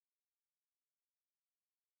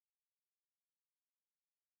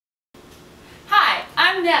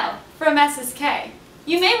I'm Nell from SSK.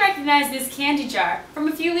 You may recognize this candy jar from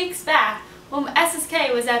a few weeks back when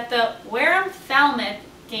SSK was at the Wareham-Falmouth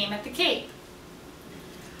game at the Cape.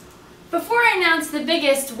 Before I announce the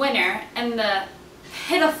biggest winner and the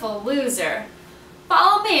pitiful loser,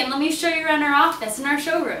 follow me and let me show you around our office and our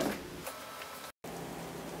showroom.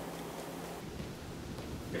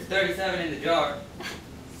 There's 37 in the jar.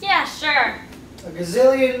 Yeah, sure. A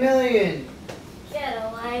gazillion million. Get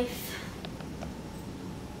a life.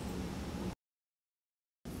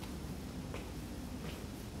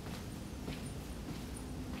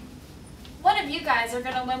 One of you guys are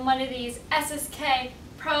going to win one of these SSK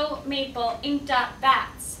Pro Maple Ink Dot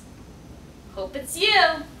bats. Hope it's you.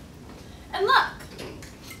 And look,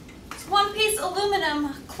 it's one-piece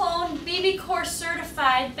aluminum clone BB Core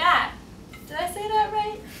certified bat. Did I say that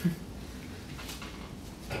right?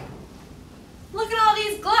 Look at all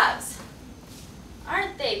these gloves.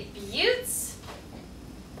 Aren't they beauts?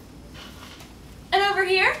 And over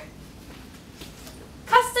here,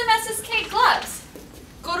 custom SSK gloves.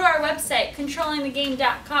 Go to our website,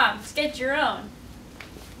 controllingthegame.com, to get your own.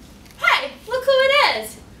 Hey, look who it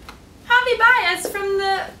is. Javi Baez from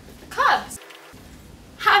the Cubs.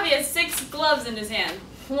 Javi has 6 gloves in his hand,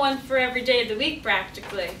 one for every day of the week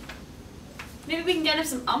practically. Maybe we can get him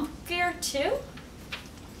some ump gear too?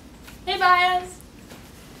 Hey Baez.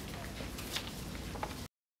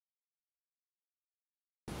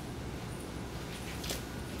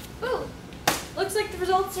 Ooh, looks like the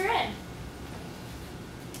results are in.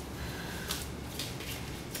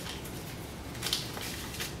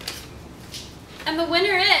 And the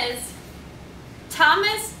winner is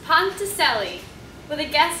Thomas Ponticelli with a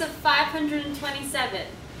guess of 527.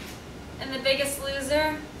 And the biggest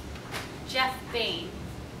loser, Jeff Bain,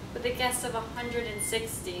 with a guess of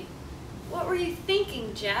 160. What were you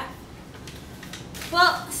thinking, Jeff?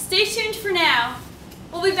 Well, stay tuned for now.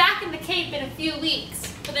 We'll be back in the Cape in a few weeks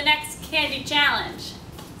for the next candy challenge.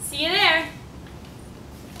 See you there.